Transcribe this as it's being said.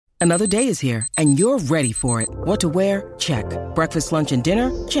Another day is here, and you're ready for it. What to wear? Check. Breakfast, lunch, and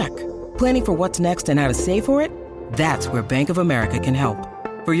dinner? Check. Planning for what's next and how to save for it? That's where Bank of America can help.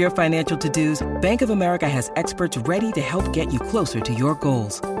 For your financial to-dos, Bank of America has experts ready to help get you closer to your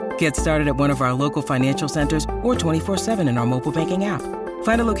goals. Get started at one of our local financial centers or 24/7 in our mobile banking app.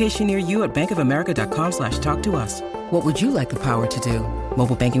 Find a location near you at bankofamerica.com/talktous. What would you like the power to do?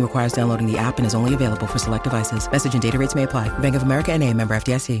 Mobile banking requires downloading the app and is only available for select devices. Message and data rates may apply. Bank of America N.A., member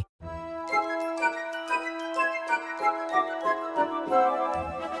FDIC.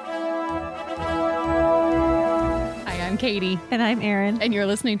 I'm Katie. And I'm Erin. And you're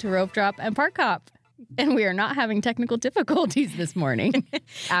listening to Rope Drop and Park Hop. And we are not having technical difficulties this morning.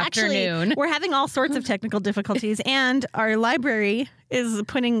 Afternoon. Actually, we're having all sorts of technical difficulties. And our library is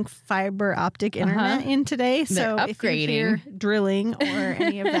putting fiber optic internet in today. So if you hear drilling or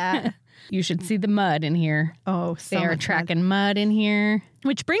any of that. You should see the mud in here. Oh, so they are tracking mud in here.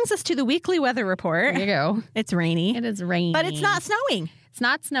 Which brings us to the weekly weather report. There you go. It's rainy. It is rainy. But it's not snowing. It's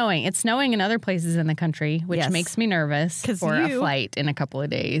not snowing. It's snowing in other places in the country, which makes me nervous for a flight in a couple of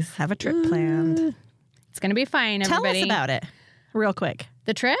days. Have a trip planned. It's going to be fine, everybody. Tell us about it real quick.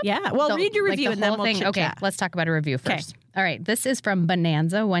 The trip? Yeah. Well, read your review and then we'll chit-chat. Okay, let's talk about a review first. All right. This is from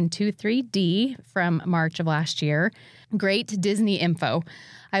Bonanza123D from March of last year. Great Disney info.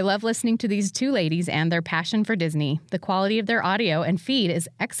 I love listening to these two ladies and their passion for Disney. The quality of their audio and feed is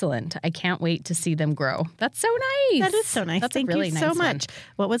excellent. I can't wait to see them grow. That's so nice. That is so nice. That's Thank really you nice so much.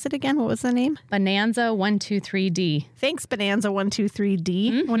 What was it again? What was the name? Bonanza123D. Thanks,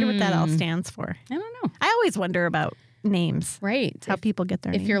 Bonanza123D. I wonder what that all stands for. I don't know. I always wonder about names. Right. How people get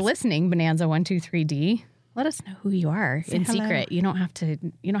their names. If you're listening, Bonanza123D, let us know who you are in secret. You don't have to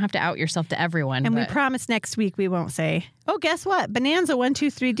out yourself to everyone. And we promise next week we won't say, oh, guess what?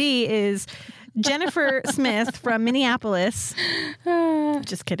 Bonanza123D is Jennifer Smith from Minneapolis.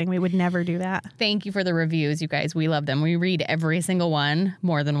 Just kidding. We would never do that. Thank you for the reviews, you guys. We love them. We read every single one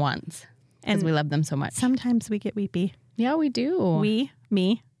more than once because we love them so much. Sometimes we get weepy. Yeah, we do.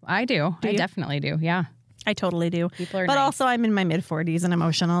 Me. I do. I definitely do. Yeah. I totally do. People are but nice. Also I'm in my mid-40s and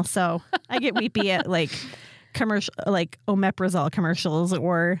emotional, so I get weepy at commercial, like omeprazole commercials,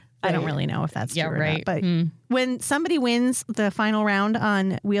 or I don't really know if that's true or not. But when somebody wins the final round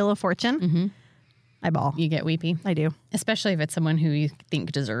on Wheel of Fortune, I bawl. You get weepy. I do. Especially if it's someone who you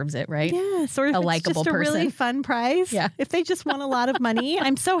think deserves it, right? Yeah, sort of a likable person. Just a really fun prize. Yeah. If they just won a lot of money,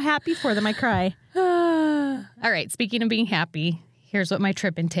 I'm so happy for them. I cry. All right. Speaking of being happy, here's what my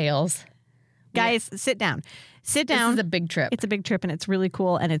trip entails. Guys, sit down. Sit down. This is a big trip. It's a big trip, and it's really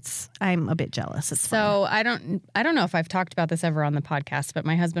cool, and I'm a bit jealous. It's so fun. I don't know if I've talked about this ever on the podcast, but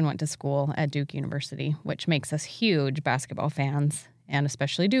my husband went to school at Duke University, which makes us huge basketball fans, and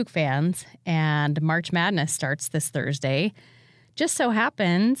especially Duke fans. And March Madness starts this Thursday. Just so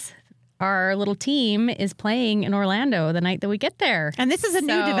happens our little team is playing in Orlando the night that we get there. And this is a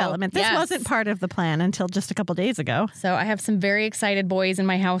new development. This wasn't part of the plan until just a couple days ago. So I have some very excited boys in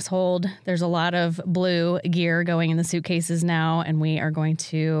my household. There's a lot of blue gear going in the suitcases now, and we are going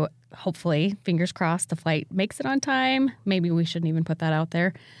to, hopefully, fingers crossed, the flight makes it on time. Maybe we shouldn't even put that out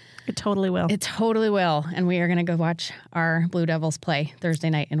there. It totally will. It totally will. And we are going to go watch our Blue Devils play Thursday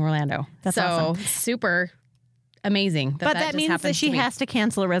night in Orlando. That's awesome. Super amazing. But that means that she has to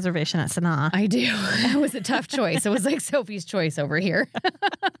cancel a reservation at Sanaa. I do. It was a tough choice. It was like Sophie's choice over here.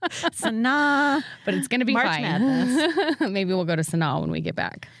 Sanaa. But it's going to be March fine. Madness. Maybe we'll go to Sanaa when we get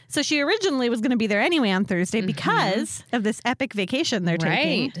back. So she originally was going to be there anyway on Thursday because of this epic vacation they're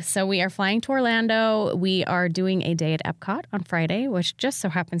taking. Right. So we are flying to Orlando. We are doing a day at Epcot on Friday, which just so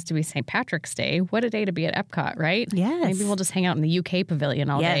happens to be St. Patrick's Day. What a day to be at Epcot, right? Yes. Maybe we'll just hang out in the UK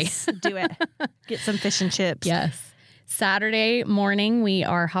pavilion all day. Yes, do it. Get some fish and chips. Yes. Saturday morning, we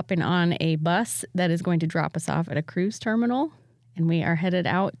are hopping on a bus that is going to drop us off at a cruise terminal, and we are headed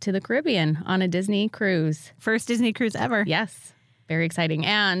out to the Caribbean on a Disney cruise. First Disney cruise ever. Yes. Very exciting.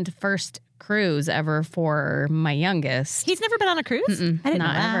 And first cruise ever for my youngest. He's never been on a cruise? I didn't know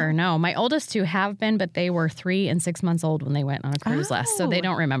that. Ever, no. My oldest two have been, but they were 3 and 6 months old when they went on a cruise last, so they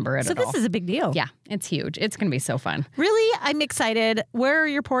don't remember it at all. So this is a big deal. Yeah, it's huge. It's going to be so fun. Really? I'm excited. Where are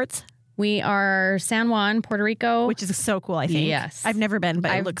your ports? We are San Juan, Puerto Rico. Which is so cool, I think. Yes. I've never been, but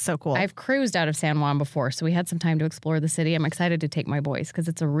it looks so cool. I've cruised out of San Juan before, so we had some time to explore the city. I'm excited to take my boys because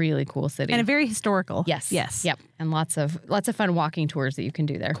it's a really cool city. And a very historical. Yes. Yes. Yep. And lots of fun walking tours that you can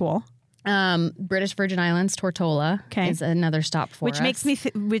do there. Cool. British Virgin Islands, Tortola is another stop for us. Which makes me,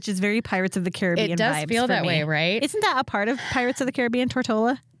 which is very Pirates of the Caribbean. It does vibes feel for that me. way, right? Isn't that a part of Pirates of the Caribbean,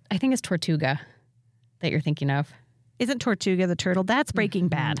 Tortola? I think it's Tortuga that you're thinking of. Isn't Tortuga the turtle? That's Breaking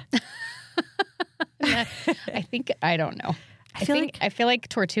Bad. I don't know. I feel like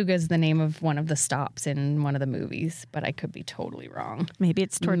Tortuga is the name of one of the stops in one of the movies, but I could be totally wrong. Maybe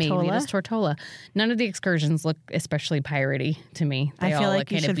it's Tortola. Maybe it is Tortola. None of the excursions look especially piratey to me. They I feel all like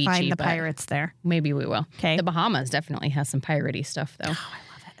look you should beachy, find the pirates there. Maybe we will. Okay. The Bahamas definitely has some piratey stuff, though. Oh,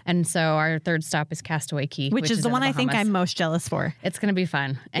 I love it. And so our third stop is Castaway Key, which is the one I think I'm most jealous for. It's going to be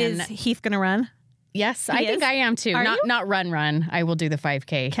fun. And is Heath going to run? Yes, I think I am too. Not run. I will do the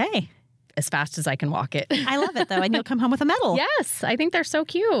 5K. Okay. As fast as I can walk it. I love it, though, and you'll come home with a medal. Yes, I think they're so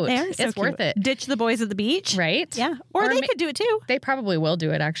cute. They are so it's cute. worth it. Ditch the boys at the beach. Right? Yeah. Or they could do it, too. They probably will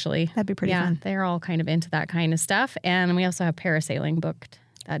do it, actually. That'd be pretty fun. They're all kind of into that kind of stuff. And we also have parasailing booked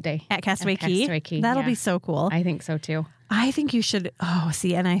that day. At Castaway Key? That'll be so cool. I think so, too. I think you should,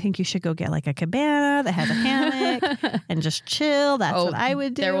 and I think you should go get like a cabana that has a hammock and just chill. That's what I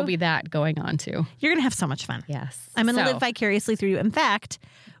would do. There will be that going on, too. You're going to have so much fun. Yes. I'm going to live vicariously through you. In fact,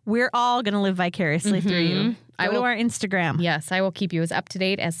 we're all going to live vicariously through you. Go to our Instagram. Yes, I will keep you as up to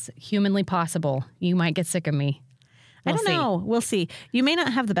date as humanly possible. You might get sick of me. I don't know. We'll see. You may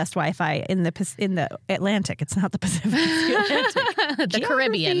not have the best Wi-Fi in the Atlantic. It's not the Pacific. It's the Atlantic. The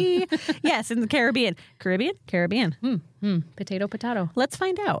Caribbean. Yes, in the Caribbean. Caribbean. Potato. Let's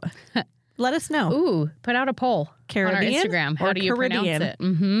find out. Let us know. Ooh, put out a poll Caribbean on our Instagram. How do you pronounce it?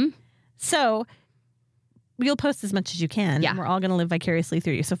 Mm-hmm. So you'll post as much as you can. Yeah. And we're all going to live vicariously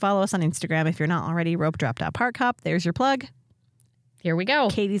through you. So follow us on Instagram if you're not already. Rope-Drop.Park Hop. There's your plug. Here we go.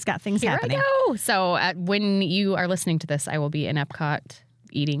 Katie's got things happening. Here I go. So when you are listening to this, I will be in Epcot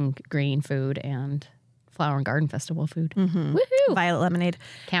eating green food and Flower and Garden Festival food. Mm-hmm. Woohoo! Violet lemonade.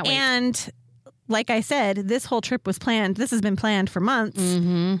 Can't wait. And like I said, this whole trip was planned. This has been planned for months.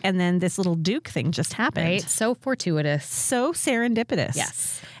 Mm-hmm. And then this little Duke thing just happened. Right? So fortuitous. So serendipitous.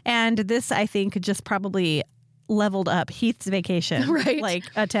 Yes. And this, I think, just probably leveled up Heath's vacation. Right. Like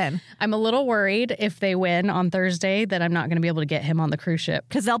a 10. I'm a little worried if they win on Thursday that I'm not going to be able to get him on the cruise ship.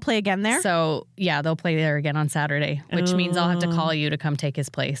 Because they'll play again there? So, yeah, they'll play there again on Saturday, which means I'll have to call you to come take his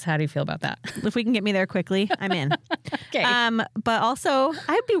place. How do you feel about that? If we can get me there quickly, I'm in. Okay. But also,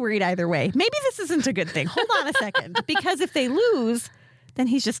 I'd be worried either way. Maybe this isn't a good thing. Hold on a second. Because if they lose, then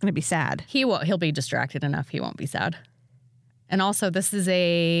he's just going to be sad. He'll be distracted enough. He won't be sad. And also, this is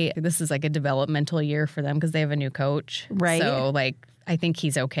like a developmental year for them because they have a new coach. Right. So, I think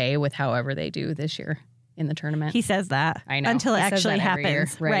he's okay with however they do this year in the tournament. He says that. I know. Until it actually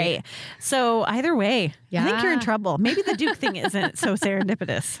happens. Year, right. So, either way, yeah. I think you're in trouble. Maybe the Duke thing isn't so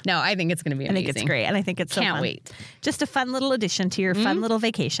serendipitous. No, I think it's going to be amazing. I think it's great. And I think it's so Can't fun. wait. Just a fun little addition to your fun little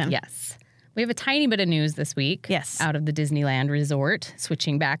vacation. Yes. We have a tiny bit of news this week. Yes. Out of the Disneyland resort,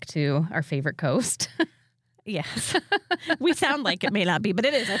 switching back to our favorite coast. Yes. We sound like it may not be, but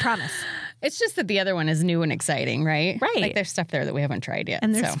it is, I promise. It's just that the other one is new and exciting, right? Right. Like there's stuff there that we haven't tried yet.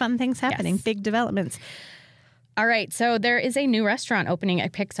 And there's fun things happening, big developments. All right. So there is a new restaurant opening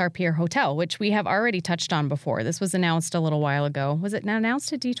at Pixar Pier Hotel, which we have already touched on before. This was announced a little while ago. Was it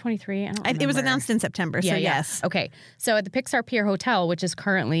announced at D23? I don't remember. It was announced in September, so yes. Okay. So at the Pixar Pier Hotel, which is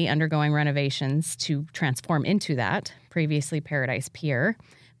currently undergoing renovations to transform into that, previously Paradise Pier,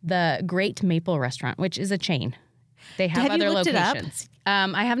 the Great Maple Restaurant, which is a chain. They have other locations.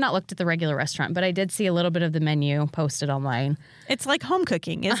 I have not looked at the regular restaurant, but I did see a little bit of the menu posted online. It's like home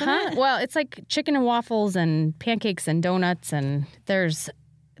cooking, isn't it? Well, it's like chicken and waffles and pancakes and donuts. And there's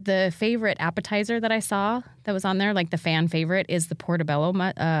the favorite appetizer that I saw that was on there, like the fan favorite, is the portobello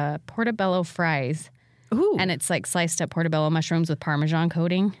fries. Ooh. And it's like sliced up portobello mushrooms with Parmesan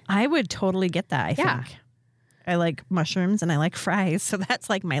coating. I would totally get that, I think. I like mushrooms and I like fries, so that's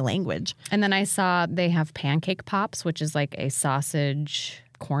like my language. And then I saw they have pancake pops, which is like a sausage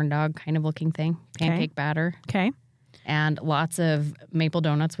corn dog kind of looking thing. Pancake batter. Okay. And lots of maple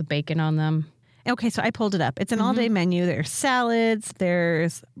donuts with bacon on them. Okay, so I pulled it up. It's an all-day menu. There's salads.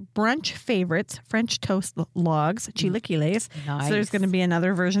 There's brunch favorites, French toast logs, chilaquiles. Nice. So there's going to be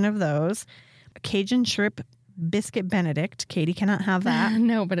another version of those. Cajun shrimp biscuit Benedict. Katie cannot have that.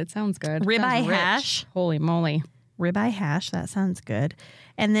 No, but it sounds good. Ribeye hash. Holy moly. Ribeye hash. That sounds good.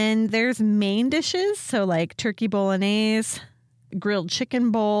 And then there's main dishes. So like turkey bolognese, grilled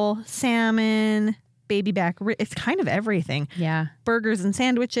chicken bowl, salmon, baby back. It's kind of everything. Yeah. Burgers and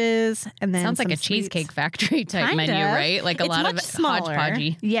sandwiches. And then sounds like a sweets. Cheesecake Factory type menu, right? Like a lot of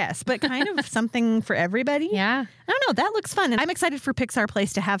hodgepodgey. Yes, but kind of something for everybody. Yeah. I don't know. That looks fun. And I'm excited for Pixar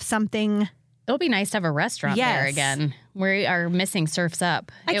Place to have something. It'll be nice to have a restaurant there again. We are missing Surf's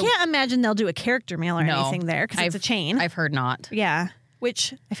Up. I can't imagine they'll do a character meal or anything there because it's a chain. I've heard not. Yeah.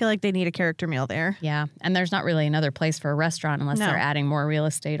 Which I feel like they need a character meal there. Yeah. And there's not really another place for a restaurant unless they're adding more real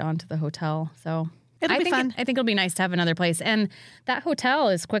estate onto the hotel. So It'll be fun. I think it'll be nice to have another place. And that hotel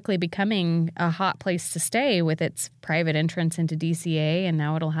is quickly becoming a hot place to stay with its private entrance into DCA. And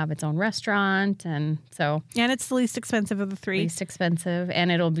now it'll have its own restaurant. And so. And it's the least expensive of the three. Least expensive.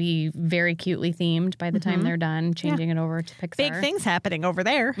 And it'll be very cutely themed by the time they're done changing it over to Pixar. Big things happening over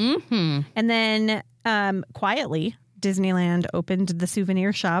there. Mm-hmm. And then quietly, Disneyland opened the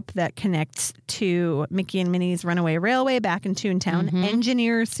souvenir shop that connects to Mickey and Minnie's Runaway Railway back in Toontown.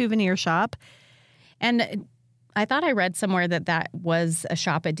 Engineer Souvenir Shop. And I thought I read somewhere that was a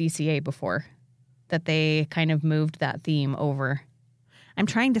shop at DCA before, that they kind of moved that theme over. I'm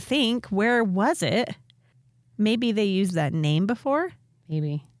trying to think, where was it? Maybe they used that name before?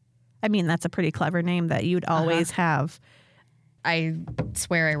 Maybe. I mean, that's a pretty clever name that you'd always have. I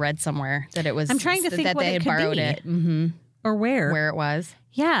swear I read somewhere that it was. I'm trying to think that what they it had could borrowed be. it. Mm-hmm. Or where? Where it was.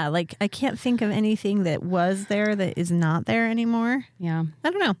 Yeah, like I can't think of anything that was there that is not there anymore. Yeah. I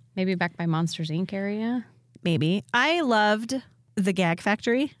don't know. Maybe back by Monsters, Inc. area? Maybe. I loved the Gag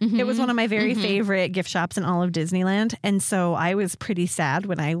Factory. It was one of my very favorite gift shops in all of Disneyland. And so I was pretty sad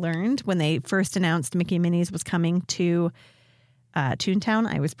when I learned when they first announced Mickey and Minnie's was coming to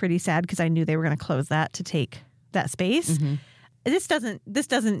Toontown. I was pretty sad because I knew they were going to close that to take that space. This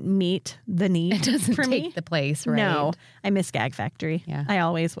doesn't meet the need. It doesn't for take me. the place, right? No, I miss Gag Factory. Yeah. I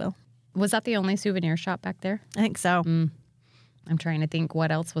always will. Was that the only souvenir shop back there? I think so. I'm trying to think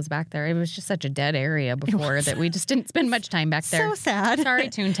what else was back there. It was just such a dead area before that we just didn't spend much time back there. So sad. Sorry,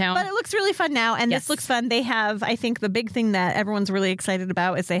 Toontown. But it looks really fun now, and Yes. this looks fun. They have, I think the big thing that everyone's really excited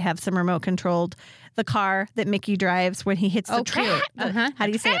about is they have some remote controlled, the car that Mickey drives when he hits the track. How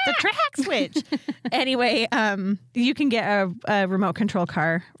do you say it? The track switch. Anyway, you can get a remote control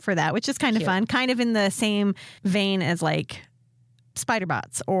car for that, which is kind of fun. Kind of in the same vein as like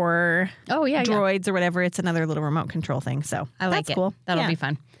Spider-Bots or droids or whatever. It's another little remote control thing. So I like that's it. cool. That'll be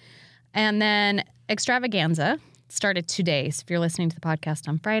fun. And then Extravaganza started today. So if you're listening to the podcast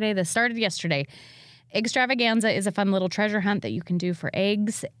on Friday, this started yesterday. Extravaganza is a fun little treasure hunt that you can do for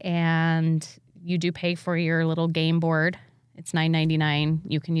eggs, and you do pay for your little game board. It's $9.99.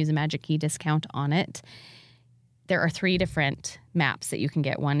 You can use a Magic Key discount on it. There are 3 different maps that you can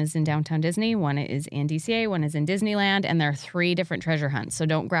get. One is in Downtown Disney, one is in DCA, one is in Disneyland, and there are 3 different treasure hunts. So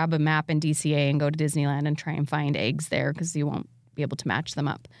don't grab a map in DCA and go to Disneyland and try and find eggs there because you won't be able to match them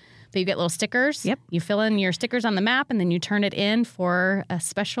up. But you get little stickers. Yep. You fill in your stickers on the map, and then you turn it in for a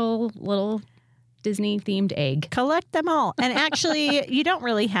special little Disney-themed egg. Collect them all. And actually, you don't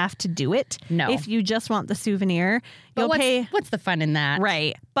really have to do it. No. If you just want the souvenir, But you'll pay. what's the fun in that?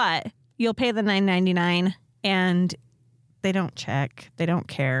 Right. But you'll pay the $9.99 and they don't check. They don't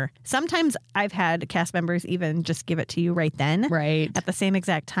care. Sometimes I've had cast members even just give it to you right then. Right. At the same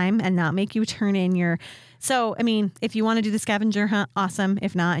exact time and not make you turn in your. So, I mean, if you want to do the scavenger hunt, awesome.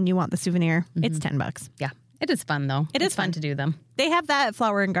 If not, and you want the souvenir, it's $10. Yeah. It is fun, though. It is fun to do them. They have that at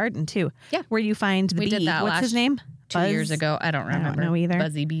Flower and Garden, too. Yeah. Where you find the We bee. did that What's his name? 2 years ago. I don't remember. I don't know either.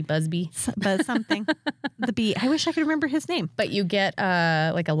 Buzzy Bee, Buzzbee. Buzz something. The bee. I wish I could remember his name. But you get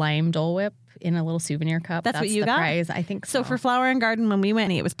like a lime Dole Whip in a little souvenir cup. That's what you the got? prize. I think so. So for Flower and Garden, when we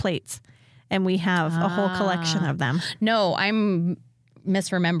went, it was plates. And we have a whole collection of them. No, I'm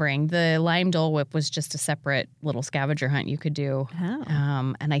misremembering. The lime Dole Whip was just a separate little scavenger hunt you could do. Oh.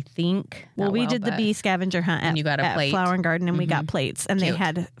 And I think... We did the bee scavenger hunt And you got a at plate. Flower and Garden, and we got plates. And they Cute.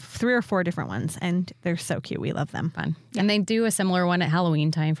 had 3 or 4 different ones, and they're so cute. We love them. Fun. And they do a similar one at Halloween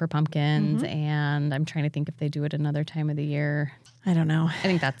time for pumpkins, and I'm trying to think if they do it another time of the year. I don't know. I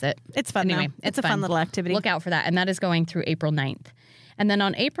think that's it. It's fun, Anyway, though. It's a fun little activity. Look out for that. And that is going through April 9th. And then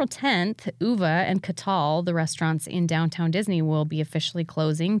on April 10th, Uva and Catal, the restaurants in downtown Disney, will be officially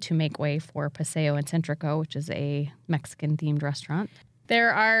closing to make way for Paseo and Centrico, which is a Mexican-themed restaurant.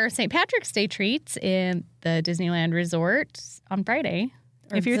 There are St. Patrick's Day treats in the Disneyland Resort on Friday.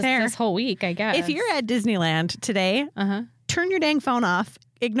 If you're there. This whole week, I guess. If you're at Disneyland today, turn your dang phone off.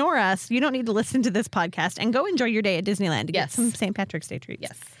 Ignore us. You don't need to listen to this podcast and go enjoy your day at Disneyland to get some St. Patrick's Day treats.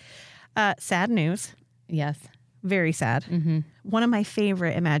 Yes. Sad news. Yes. Very sad. One of my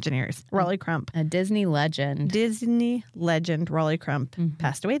favorite Imagineers, Raleigh Crump. A Disney legend. Disney legend Raleigh Crump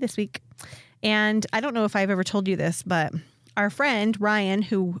passed away this week. And I don't know if I've ever told you this, but our friend Ryan,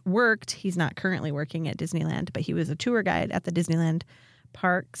 who worked, he's not currently working at Disneyland, but he was a tour guide at the Disneyland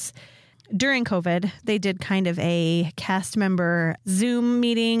parks. During COVID, they did kind of a cast member Zoom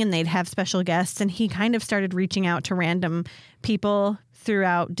meeting, and they'd have special guests. And he kind of started reaching out to random people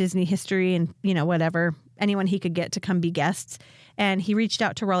throughout Disney history and, you know, whatever, anyone he could get to come be guests. And he reached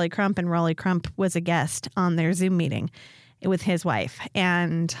out to Raleigh Crump, and Raleigh Crump was a guest on their Zoom meeting with his wife.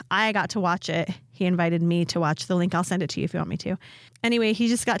 And I got to watch it. He invited me to watch the link. I'll send it to you if you want me to. Anyway, he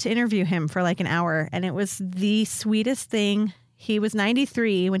just got to interview him for like an hour, and it was the sweetest thing. He was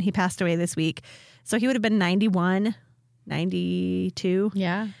 93 when he passed away this week. So he would have been 91, 92.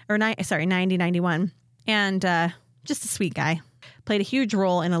 Yeah. Or 90, 91. And just a sweet guy. Played a huge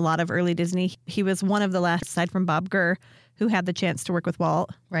role in a lot of early Disney. He was one of the last, aside from Bob Gurr, who had the chance to work with Walt.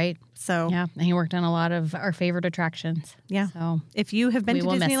 Right. So yeah, and he worked on a lot of our favorite attractions. Yeah. So if you have been to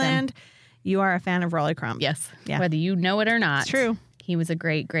Disneyland, you are a fan of Rolly Crump. Yes. Yeah. Whether you know it or not. It's true. He was a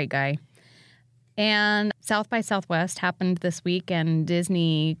great, great guy. And South by Southwest happened this week, and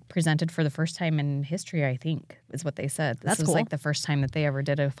Disney presented for the first time in history, I think, is what they said. This was cool. like the first time that they ever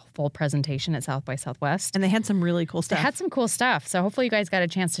did a full presentation at South by Southwest. And they had some really cool stuff. They had some cool stuff. So hopefully you guys got a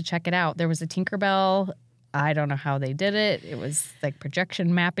chance to check it out. There was a Tinkerbell. I don't know how they did it. It was like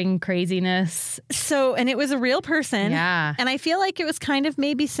projection mapping craziness. So, and it was a real person. Yeah. And I feel like it was kind of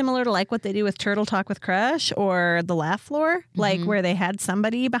maybe similar to like what they do with Turtle Talk with Crush or the Laugh Floor, like where they had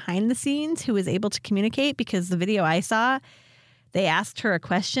somebody behind the scenes who was able to communicate, because the video I saw, they asked her a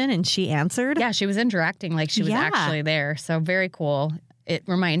question and she answered. Yeah, she was interacting like she was actually there. So very cool. It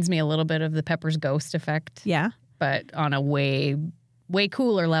reminds me a little bit of the Pepper's Ghost effect. Yeah. But on a way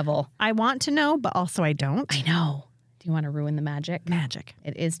cooler level. I want to know, but also I don't. I know. Do you want to ruin the magic? Magic.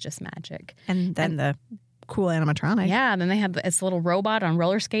 It is just magic. And then the cool animatronic. Yeah, and then they had this little robot on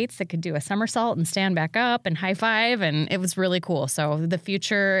roller skates that could do a somersault and stand back up and high five, and it was really cool. So the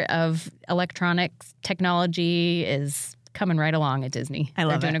future of electronics technology is coming right along at Disney. I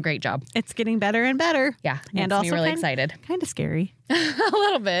love They're doing a great job. It's getting better and better. Yeah, and makes also me really excited. Kind of scary. A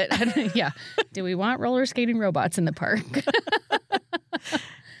little bit. Yeah. Do we want roller skating robots in the park?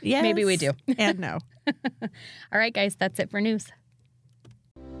 Yes. Maybe we do. And no. All right, guys, that's it for news.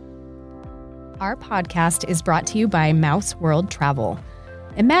 Our podcast is brought to you by Mouse World Travel.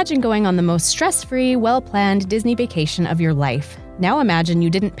 Imagine going on the most stress-free, well-planned Disney vacation of your life. Now imagine you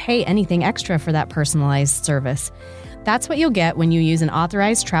didn't pay anything extra for that personalized service. That's what you'll get when you use an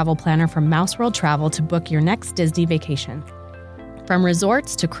authorized travel planner from Mouse World Travel to book your next Disney vacation. From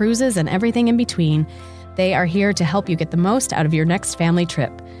resorts to cruises and everything in between, they are here to help you get the most out of your next family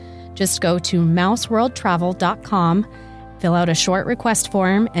trip. Just go to mouseworldtravel.com, fill out a short request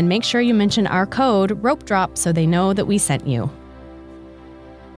form, and make sure you mention our code ROPEDROP so they know that we sent you.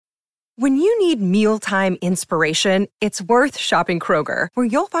 When you need mealtime inspiration, it's worth shopping Kroger, where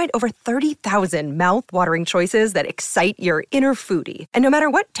you'll find over 30,000 mouth-watering choices that excite your inner foodie. And no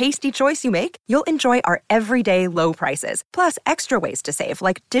matter what tasty choice you make, you'll enjoy our everyday low prices, plus extra ways to save,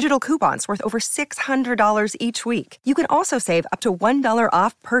 like digital coupons worth over $600 each week. You can also save up to $1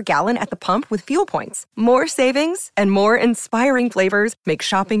 off per gallon at the pump with fuel points. More savings and more inspiring flavors make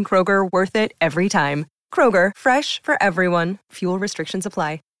shopping Kroger worth it every time. Kroger, fresh for everyone. Fuel restrictions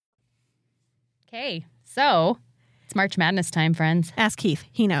apply. Okay, so it's March Madness time, friends. Ask Keith.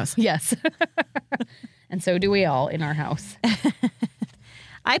 He knows. Yes. And so do we all in our house.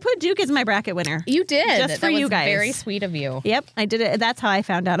 I put Duke as my bracket winner. You did. Just for you guys. Very sweet of you. Yep, I did it. That's how I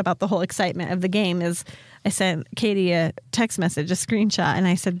found out about the whole excitement of the game. Is I sent Katie a text message, a screenshot, and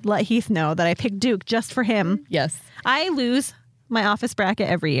I said, let Heath know that I picked Duke just for him. Yes. I lose my office bracket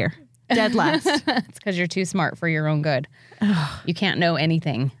every year. Dead last. It's because you're too smart for your own good. You can't know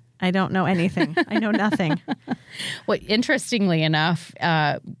anything. I don't know anything. I know nothing. Well, interestingly enough,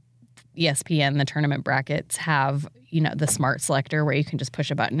 ESPN, the tournament brackets have, the smart selector where you can just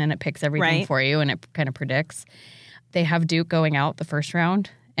push a button and it picks everything for you and it kind of predicts. They have Duke going out the first round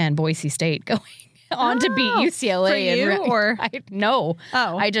and Boise State going on to beat UCLA. For you, no.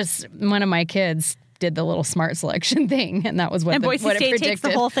 Oh. One of my kids did the little smart selection thing, and that was what Boise what State it predicted. takes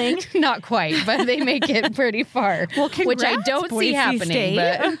the whole thing? Not quite, but they make it pretty far. Well, congrats, which I don't Boise see happening,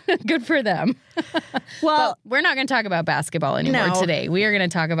 State. but good for them. Well, but we're not going to talk about basketball anymore today. We are going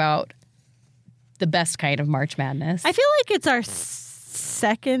to talk about the best kind of March Madness. I feel like it's our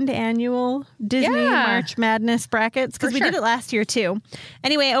second annual Disney March Madness brackets, because we did it last year too.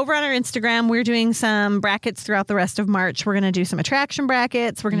 Anyway, over on our Instagram, we're doing some brackets throughout the rest of March. We're going to do some attraction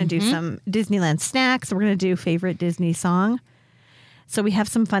brackets. We're going to do some Disneyland snacks. We're going to do favorite Disney song. So we have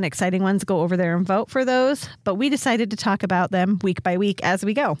some fun, exciting ones. Go over there and vote for those. But we decided to talk about them week by week as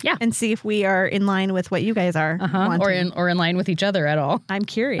we go. Yeah. And see if we are in line with what you guys are wanting. Or in line with each other at all. I'm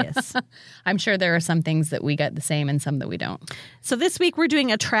curious. I'm sure there are some things that we get the same and some that we don't. So this week we're doing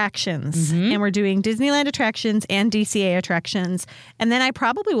attractions. And we're doing Disneyland attractions and DCA attractions. And then I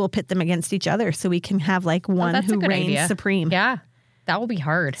probably will pit them against each other so we can have like one who reigns supreme. Yeah. That will be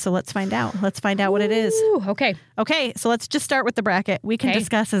hard. So let's find out. Let's find out what it is. Okay. Okay, so let's just start with the bracket. We can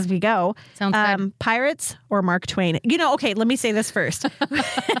discuss as we go. Sounds good. Pirates or Mark Twain? Okay, let me say this first.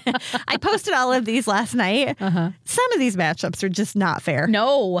 I posted all of these last night. Some of these matchups are just not fair.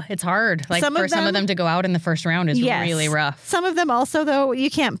 No, it's hard. Like some of them to go out in the first round is really rough. Some of them also, though, you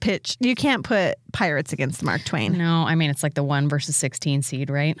can't put Pirates against Mark Twain. No, I mean, it's like the 1 versus 16 seed,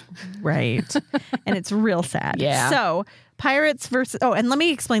 right? Right. And it's real sad. Yeah. So Pirates versus... Oh, and let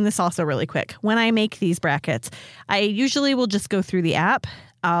me explain this also really quick. When I make these brackets, I usually will just go through the app.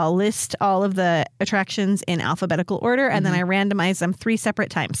 I'll list all of the attractions in alphabetical order, and then I randomize them 3 separate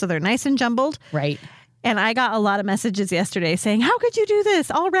times. So they're nice and jumbled. Right. And I got a lot of messages yesterday saying, how could you do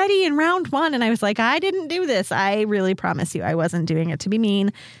this already in round 1? And I was like, I didn't do this. I really promise you I wasn't doing it to be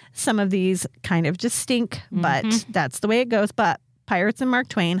mean. Some of these kind of just stink, but that's the way it goes. But Pirates and Mark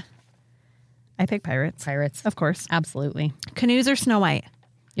Twain. I pick Pirates. Pirates. Of course. Absolutely. Canoes or Snow White?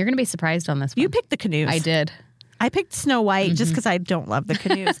 You're going to be surprised on this one. You picked the canoes. I did. I picked Snow White just because I don't love the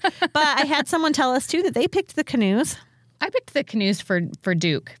canoes. But I had someone tell us, too, that they picked the canoes. I picked the canoes for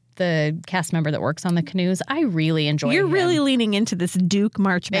Duke, the cast member that works on the canoes. I really enjoy him. You're really leaning into this Duke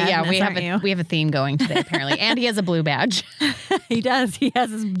March Madness, yeah, we have a theme going today, apparently. And he has a blue badge. He does. He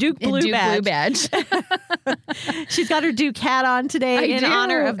has his Duke blue badge. She's got her Duke hat on today in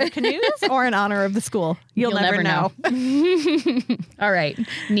honor of the canoes or in honor of the school. You'll never know. All right.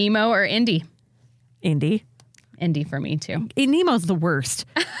 Nemo or Indy? Indy. Indy for me, too. Nemo's the worst.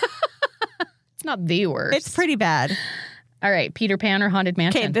 It's not the worst. It's pretty bad. All right, Peter Pan or Haunted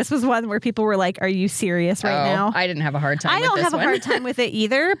Mansion? Okay, this was one where people were like, are you serious right now? I didn't have a hard time with this one. I don't have a hard time with it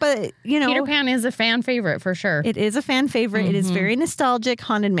either, but, Peter Pan is a fan favorite for sure. It is a fan favorite. It is very nostalgic.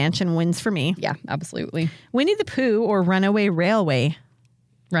 Haunted Mansion wins for me. Yeah, absolutely. Winnie the Pooh or Runaway Railway?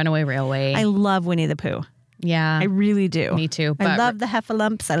 Runaway Railway. I love Winnie the Pooh. Yeah. I really do. Me too. I love the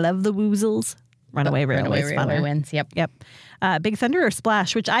Heffalumps. I love the Woozles. Runaway Railway wins. Yep. Big Thunder or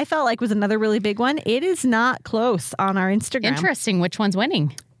Splash, which I felt like was another really big one. It is not close on our Instagram. Interesting. Which one's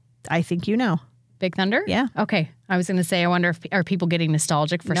winning? I think you know. Big Thunder? Yeah. Okay. I was going to say, I wonder if are people getting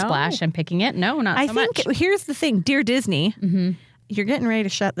nostalgic for Splash and picking it? No, not so much. I think here's the thing. Dear Disney, you're getting ready to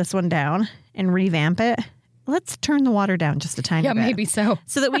shut this one down and revamp it. Let's turn the water down just a tiny bit. Yeah, maybe so.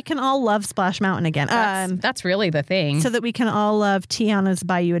 So that we can all love Splash Mountain again. That's really the thing. So that we can all love Tiana's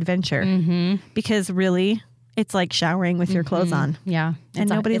Bayou Adventure. Because really, it's like showering with your clothes on. Yeah. And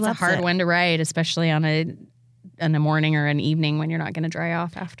nobody loves it. It's a hard one to ride, especially on in the morning or an evening when you're not going to dry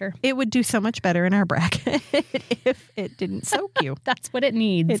off after. It would do so much better in our bracket if it didn't soak you. That's what it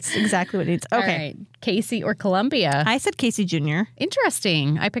needs. It's exactly what it needs. Okay. All right. Casey or Columbia? I said Casey Jr.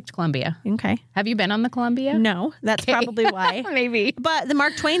 Interesting. I picked Columbia. Okay. Have you been on the Columbia? No, that's probably why. Maybe. But the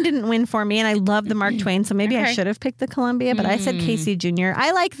Mark Twain didn't win for me, and I love the Mark Twain, so maybe I should have picked the Columbia, but I said Casey Jr.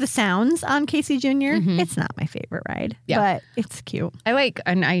 I like the sounds on Casey Jr. It's not my favorite ride, but it's cute.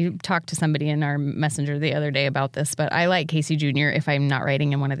 And I talked to somebody in our messenger the other day about this, but I like Casey Jr. if I'm not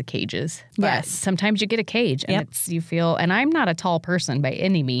riding in one of the cages. But yes. Sometimes you get a cage and you feel, and I'm not a tall person by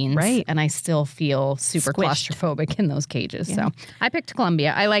any means. Right. And I still feel super claustrophobic in those cages. Yeah. So I picked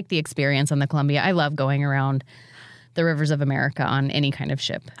Columbia. I like the experience on the Columbia. I love going around the rivers of America on any kind of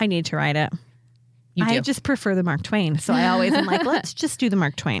ship. I need to ride it. You do. I just prefer the Mark Twain. So I always am like, let's just do the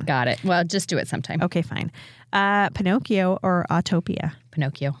Mark Twain. Got it. Well, just do it sometime. Okay, fine. Pinocchio or Autopia?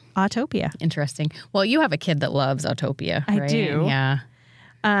 Pinocchio. Autopia. Interesting. Well, you have a kid that loves Autopia, right? I do. Yeah.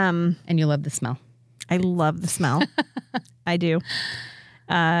 And you love the smell. I love the smell. I do.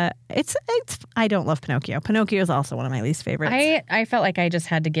 It's. I don't love Pinocchio. Pinocchio is also one of my least favorites. I felt like I just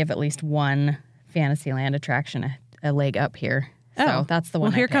had to give at least one Fantasyland attraction a leg up here. So that's the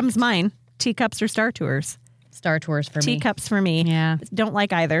one. Well, here comes mine. Teacups or Star Tours? Star Tours for me. Teacups for me. Yeah. Don't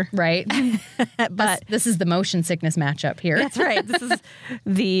like either. Right. But this is the motion sickness matchup here. That's right. This is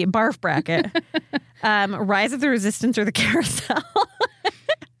the barf bracket. Rise of the Resistance or the Carousel?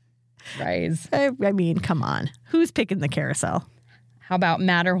 Rise. I mean, come on. Who's picking the Carousel? How about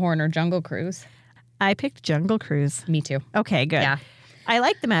Matterhorn or Jungle Cruise? I picked Jungle Cruise. Me too. Okay, good. Yeah. I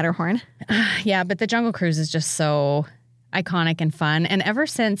like the Matterhorn. Yeah, but the Jungle Cruise is just so iconic and fun. And ever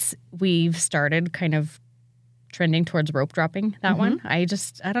since we've started kind of trending towards rope dropping that one, I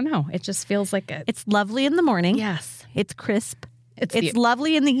don't know. It just feels like it's lovely in the morning. Yes. It's crisp. It's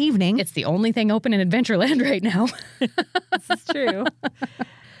lovely in the evening. It's the only thing open in Adventureland right now. This is true.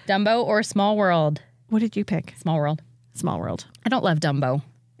 Dumbo or Small World? What did you pick? Small World. Small World. I don't love Dumbo.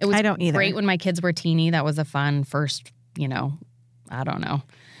 It was I don't either. Great when my kids were teeny. That was a fun first, I don't know.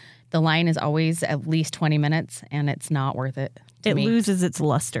 The line is always at least 20 minutes, and it's not worth it. It loses its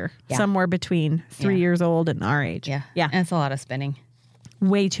luster somewhere between 3 years old and our age. Yeah. Yeah. And it's a lot of spinning.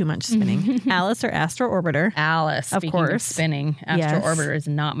 Way too much spinning. Alice or Astro Orbiter? Alice, of course. Spinning. Astro Orbiter is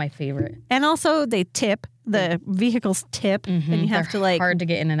not my favorite. And also they tip. The vehicles tip, and you have to like hard to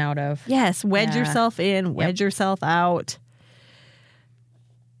get in and out of. Yes, wedge yourself in, wedge yourself out.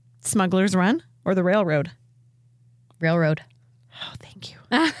 Smuggler's Run or the Railroad? Railroad. Oh, thank you.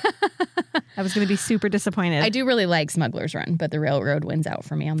 I was going to be super disappointed. I do really like Smuggler's Run, but the Railroad wins out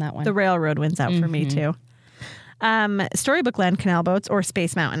for me on that one. The Railroad wins out for me too. Storybook Land Canal Boats or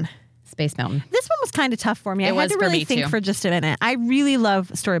Space Mountain? Space Mountain. This one was kind of tough for me. I had to really think for just a minute. I really love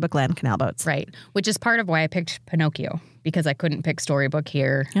Storybook Land Canal Boats. Right. Which is part of why I picked Pinocchio, because I couldn't pick Storybook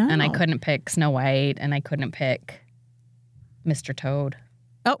here, and I couldn't pick Snow White, and I couldn't pick Mr. Toad.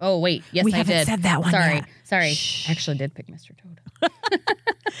 Oh wait. Yes, I did. We haven't said that one yet. Sorry. Shh. I actually did pick Mr. Toad.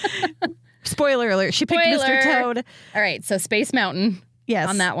 Spoiler alert. She picked Mr. Toad. All right. So Space Mountain. Yes.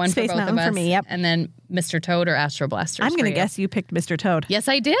 On that one Space for both Mountain of us. For me, yep. And then Mr. Toad or Astro Blasters. I'm going to guess you picked Mr. Toad. Yes,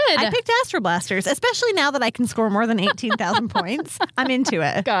 I did. I picked Astro Blasters, especially now that I can score more than 18,000 points. I'm into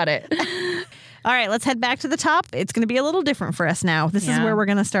it. Got it. All right, let's head back to the top. It's going to be a little different for us now. This is where we're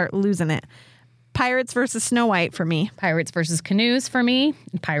going to start losing it. Pirates versus Snow White for me. Pirates versus Canoes for me.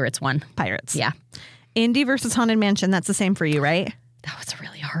 Pirates won. Pirates. Yeah. Indy versus Haunted Mansion. That's the same for you, right? That was a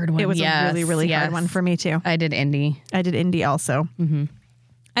really hard one. It was a really, really hard one for me, too. I did Indy. I did Indy also. Mm-hmm.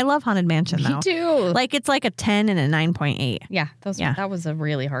 I love Haunted Mansion, though. Me too. Like, it's like a 10 and a 9.8. Yeah, that was a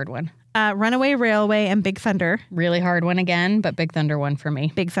really hard one. Runaway Railway and Big Thunder. Really hard one again, but Big Thunder won for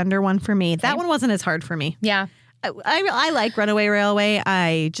me. Big Thunder won for me. Okay. That one wasn't as hard for me. Yeah. I like Runaway Railway.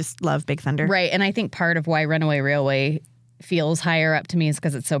 I just love Big Thunder. Right, and I think part of why Runaway Railway feels higher up to me is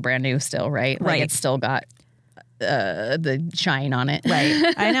because it's so brand new still, right? Like it's still got the shine on it.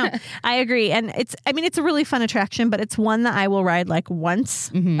 Right. I know. I agree. And it's a really fun attraction, but it's one that I will ride like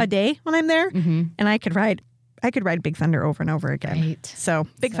once a day when I'm there. Mm-hmm. And I could ride Big Thunder over and over again. Right. So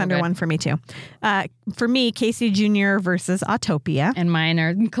Big Thunder won for me too. For me, Casey Jr. versus Autopia. And mine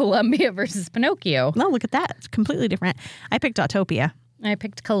are Columbia versus Pinocchio. No, look at that. It's completely different. I picked Autopia. I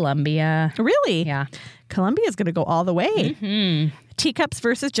picked Columbia. Really? Yeah. Columbia's going to go all the way. Mm-hmm. Teacups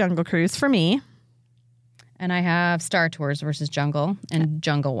versus Jungle Cruise for me. And I have Star Tours versus Jungle, and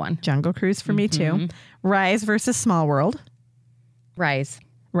Jungle won. Jungle Cruise for me too. Rise versus Small World. Rise.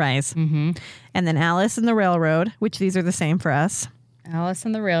 Mm-hmm. And then Alice and the Railroad, which these are the same for us. Alice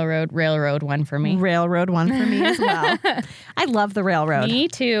and the Railroad. Railroad won for me. Railroad won for me as well. I love the Railroad. Me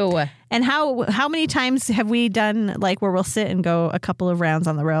too. And how many times have we done like where we'll sit and go a couple of rounds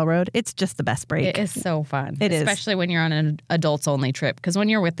on the Railroad? It's just the best break. It is so fun. It is. Especially when you're on an adults only trip. Because when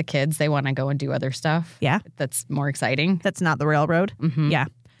you're with the kids, they want to go and do other stuff. Yeah. That's more exciting. That's not the Railroad. Mm-hmm. Yeah.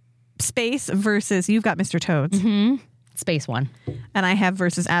 Space versus, you've got Mr. Toads. Mm-hmm. Space one. And I have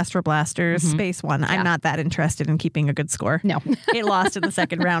versus Astro Blasters, Space one. Yeah. I'm not that interested in keeping a good score. No. It lost in the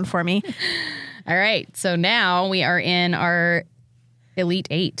second round for me. All right. So now we are in our Elite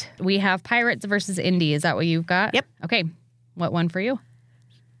Eight. We have Pirates versus Indy. Is that what you've got? Yep. Okay. What one for you?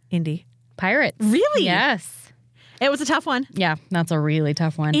 Indy. Pirates. Really? Yes. It was a tough one. Yeah, that's a really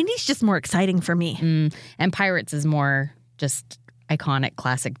tough one. Indy's just more exciting for me. And Pirates is more just iconic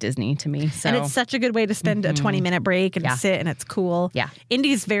classic Disney to me. So. And it's such a good way to spend a 20-minute break and sit, and it's cool. Yeah.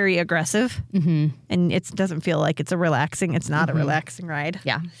 Indy's very aggressive, and it doesn't feel like it's a relaxing ride.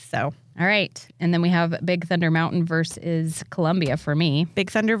 Yeah. So. All right. And then we have Big Thunder Mountain versus Columbia for me.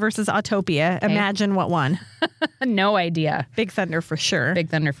 Big Thunder versus Autopia. Okay. Imagine what won. No idea. Big Thunder for sure. Big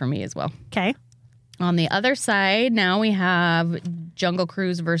Thunder for me as well. Okay. On the other side, now we have Jungle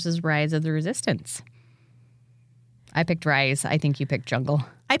Cruise versus Rise of the Resistance. I picked Rise. I think you picked Jungle.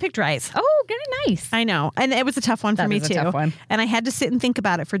 I picked Rise. Oh, good, nice. I know. And it was a tough one for me, too. Tough one. And I had to sit and think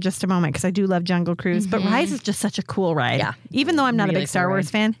about it for just a moment because I do love Jungle Cruise. But Rise is just such a cool ride. Yeah. Even though I'm not a big Star Wars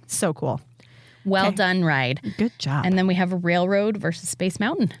fan, it's so cool. Well done ride. Good job. And then we have a Railroad versus Space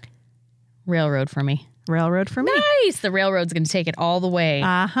Mountain. Railroad for me. Railroad for me. Nice. The Railroad's going to take it all the way.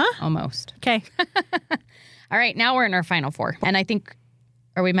 Uh-huh. Almost. Okay. All right. Now we're in our final four. And I think...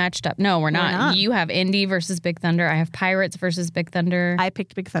 Are we matched up? No, we're not. You have Indy versus Big Thunder. I have Pirates versus Big Thunder. I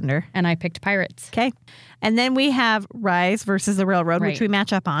picked Big Thunder. And I picked Pirates. Okay. And then we have Rise versus the Railroad, which we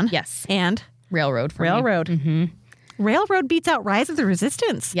match up on. Yes. And? Railroad for Railroad. me. Mm-hmm. Railroad beats out Rise of the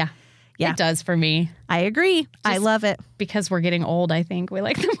Resistance. Yeah. It does for me. I agree. I love it. Because we're getting old, I think. We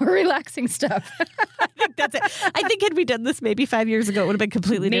like the more relaxing stuff. I think that's it. I think had we done this maybe 5 years ago, it would have been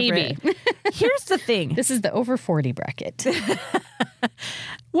completely different. Here's the thing. This is the over 40 bracket.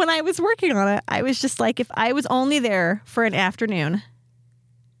 When I was working on it, I was just like, if I was only there for an afternoon,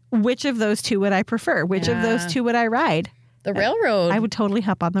 which of those two would I prefer? Which of those two would I ride? The railroad. I would totally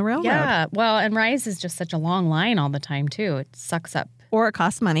hop on the railroad. Yeah. Well, and Rise is just such a long line all the time, too. It sucks up. Or it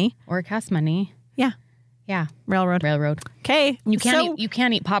costs money. Yeah. Yeah. Railroad. Okay. You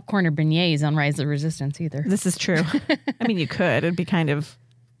can't eat popcorn or beignets on Rise of the Resistance either. This is true. I mean, you could. It'd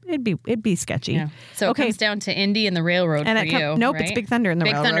be sketchy. Yeah. So it comes down to Indy and the railroad for you. Nope, right? it's Big Thunder and the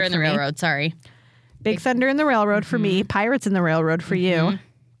Railroad. Big Thunder and the Railroad, sorry. Big Thunder and the Railroad for me. Pirates and the Railroad for you.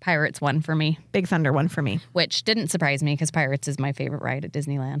 Pirates won for me. Big Thunder won for me. Which didn't surprise me because Pirates is my favorite ride at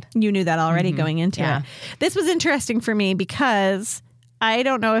Disneyland. You knew that already going into it. This was interesting for me because I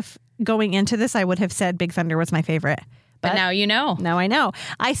don't know if going into this I would have said Big Thunder was my favorite. But now you know. Now I know.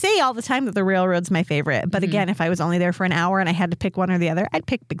 I say all the time that the Railroad's my favorite. But again, if I was only there for an hour and I had to pick one or the other, I'd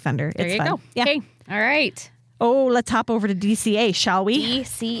pick Big Thunder. There it's you fun. go. Yeah. Okay. All right. Oh, let's hop over to DCA, shall we?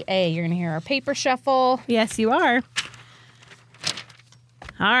 DCA. You're going to hear our paper shuffle. Yes, you are.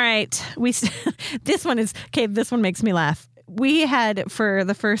 All right. This one makes me laugh. We had, for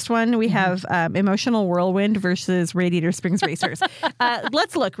the first one, we have Emotional Whirlwind versus Radiator Springs Racers.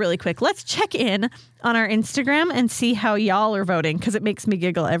 Let's look really quick. Let's check in on our Instagram and see how y'all are voting, because it makes me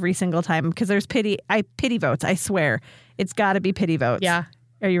giggle every single time, because there's pity votes, I swear. It's got to be pity votes. Yeah.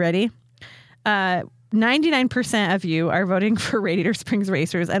 Are you ready? 99% of you are voting for Radiator Springs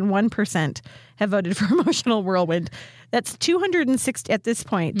Racers, and 1% have voted for Emotional Whirlwind. That's 260 at this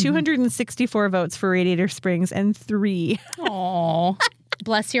point. 264 votes for Radiator Springs and 3. Aw.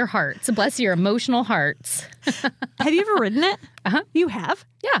 Bless your hearts. Bless your emotional hearts. Have you ever ridden it? Uh-huh. You have?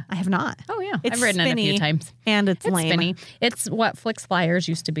 Yeah. I have not. Oh, yeah. It's I've ridden it a few times. And it's lame. Spinny. It's what Flix Flyers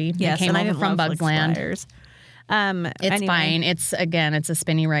used to be. Yes, They came and I over didn't from love Bugs Flix Land. Flyers. It's fine. It's a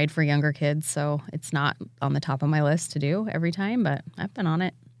spinny ride for younger kids, so it's not on the top of my list to do every time, but I've been on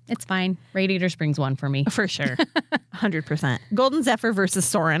it. It's fine. Radiator Springs won for me. For sure. 100%. Golden Zephyr versus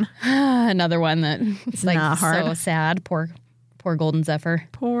Soarin'. Another one that is like not hard. so sad. Poor Golden Zephyr.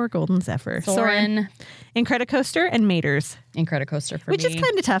 Poor Golden Zephyr. Soarin'. Incredicoaster and Maters. Incredicoaster for Which me. is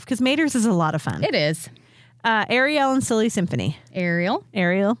kind of tough because Maters is a lot of fun. It is. Ariel and Silly Symphony. Ariel.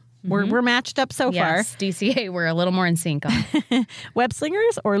 We're matched up so Yes, DCA, we're a little more in sync on. Web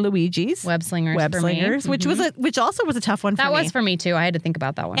Slingers or Luigi's? Web Slingers Web for Slingers, me. which also was a tough one for me. That was for me too. I had to think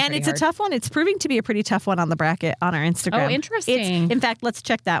about that one. And it's hard. a tough one. It's proving to be a pretty tough one on the bracket on our Instagram. Oh, interesting. In fact, let's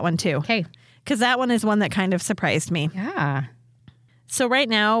check that one too. Okay. Because that one is one that kind of surprised me. Yeah. So right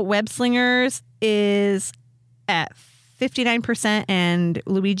now, Web Slingers is at 59% and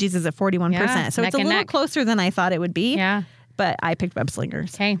Luigi's is at 41%. Yeah, so it's a neck and little neck. closer than I thought it would be. Yeah. But I picked Web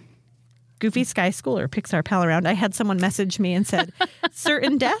Slingers. Okay. Goofy Sky School or Pixar Pal Around. I had someone message me and said,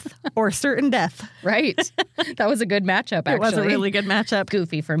 certain death or certain death. Right. That was a good matchup, actually. It was a really good matchup.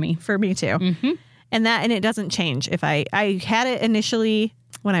 Goofy for me. For me too. Mm-hmm. And it doesn't change. If I had it initially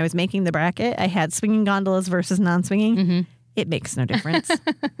when I was making the bracket, I had swinging gondolas versus non-swinging. Mm-hmm. It makes no difference.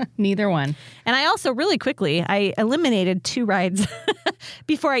 Neither one. And I also really quickly, I eliminated 2 rides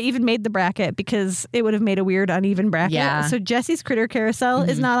before I even made the bracket because it would have made a weird uneven bracket. Yeah. So Jesse's Critter Carousel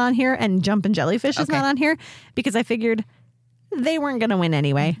is not on here and Jumpin' Jellyfish is not on here because I figured they weren't going to win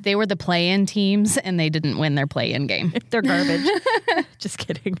anyway. They were the play-in teams and they didn't win their play-in game. They're garbage. Just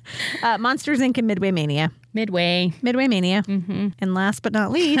kidding. Monsters, Inc. and Midway Mania. Midway Mania. Mm-hmm. And last but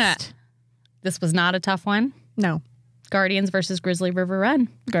not least. This was not a tough one. No. Guardians versus Grizzly River Run.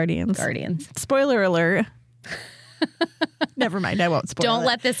 Guardians. Spoiler alert. Never mind, I won't spoil Don't it.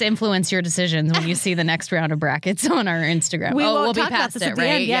 let this influence your decisions when you see the next round of brackets on our Instagram. We'll be past it, right?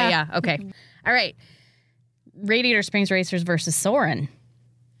 End, yeah. Okay. All right. Radiator Springs Racers versus Soarin'.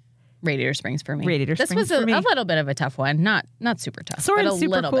 Radiator Springs for me. This was a little bit of a tough one. Not super tough. Soarin's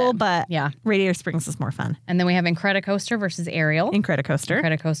super cool, but yeah. Radiator Springs is more fun. And then we have Incredicoaster versus Ariel.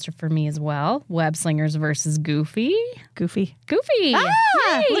 Incredicoaster for me as well. Web Slingers versus Goofy. Goofy.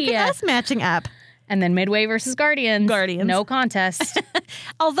 Ah, look at us matching up. And then Midway versus Guardians. No contest.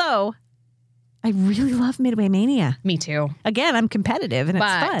 Although, I really love Midway Mania. Me too. Again, I'm competitive and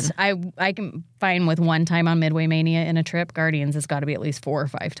it's fun. I can fine with one time on Midway Mania in a trip. Guardians has got to be at least 4 or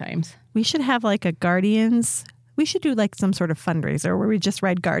 5 times. We should have like a Guardians. We should do like some sort of fundraiser where we just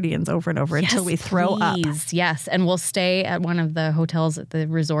ride Guardians over and over until we throw up. Yes. And we'll stay at one of the hotels at the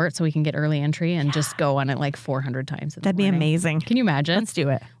resort so we can get early entry and just go on it like 400 times. That'd be amazing. Can you imagine? Let's do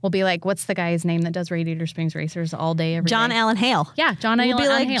it. We'll be like, what's the guy's name that does Radiator Springs Racers all day, every John day? Allen Hale. Yeah, John Allen Hale.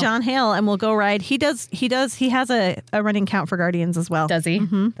 We'll be like John Hale and we'll go ride. He has a running count for Guardians as well. Does he?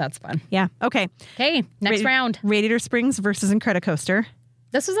 Mm-hmm. That's fun. Yeah. Okay. Okay, next round. Radiator Springs versus Incredicoaster.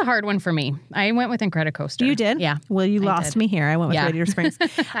 This was a hard one for me. I went with Incredicoaster. You did? Yeah. Well, you lost me here. I went with Radiator Springs.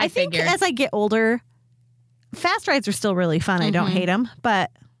 I think as I get older, fast rides are still really fun. I don't hate them,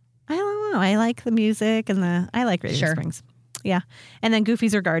 but I don't know. I like the music and I like Radiator Springs. Yeah. And then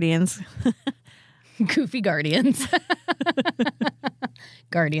Goofies or Guardians. Goofy Guardians.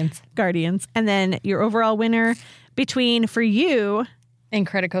 Guardians. And then your overall winner between, for you...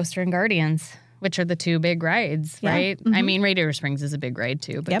 Incredicoaster and Guardians, which are the two big rides, right? Mm-hmm. I mean, Radiator Springs is a big ride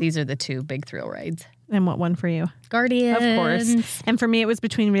too, but these are the two big thrill rides. And what one for you? Guardians. Of course. And for me, it was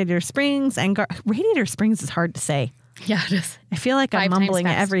between Radiator Springs and... Radiator Springs is hard to say. Yeah, it is. I feel like I'm mumbling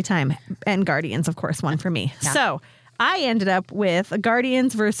it every time. And Guardians, of course, one for me. Yeah. So... I ended up with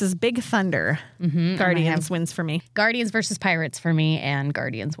Guardians versus Big Thunder. Mm-hmm. Guardians wins for me. Guardians versus Pirates for me, and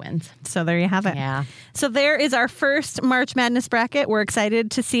Guardians wins. So there you have it. Yeah. So there is our first March Madness bracket. We're excited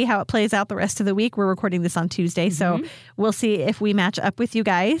to see how it plays out the rest of the week. We're recording this on Tuesday, so we'll see if we match up with you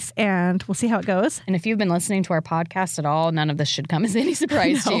guys, and we'll see how it goes. And if you've been listening to our podcast at all, none of this should come as any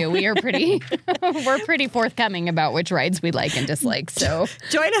surprise to you. We are we're pretty forthcoming about which rides we like and dislike. So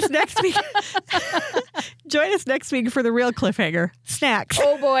join us next week. Join us next week for the real cliffhanger, snacks.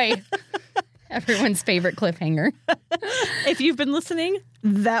 Oh, boy. Everyone's favorite cliffhanger. If you've been listening,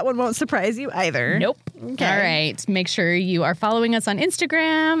 that one won't surprise you either. Nope. Okay. All right. Make sure you are following us on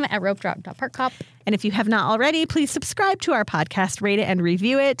Instagram at ropedrop.parkcop. And if you have not already, please subscribe to our podcast, rate it, and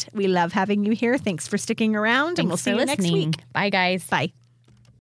review it. We love having you here. Thanks for sticking around, and we'll see you next week. Bye, guys. Bye.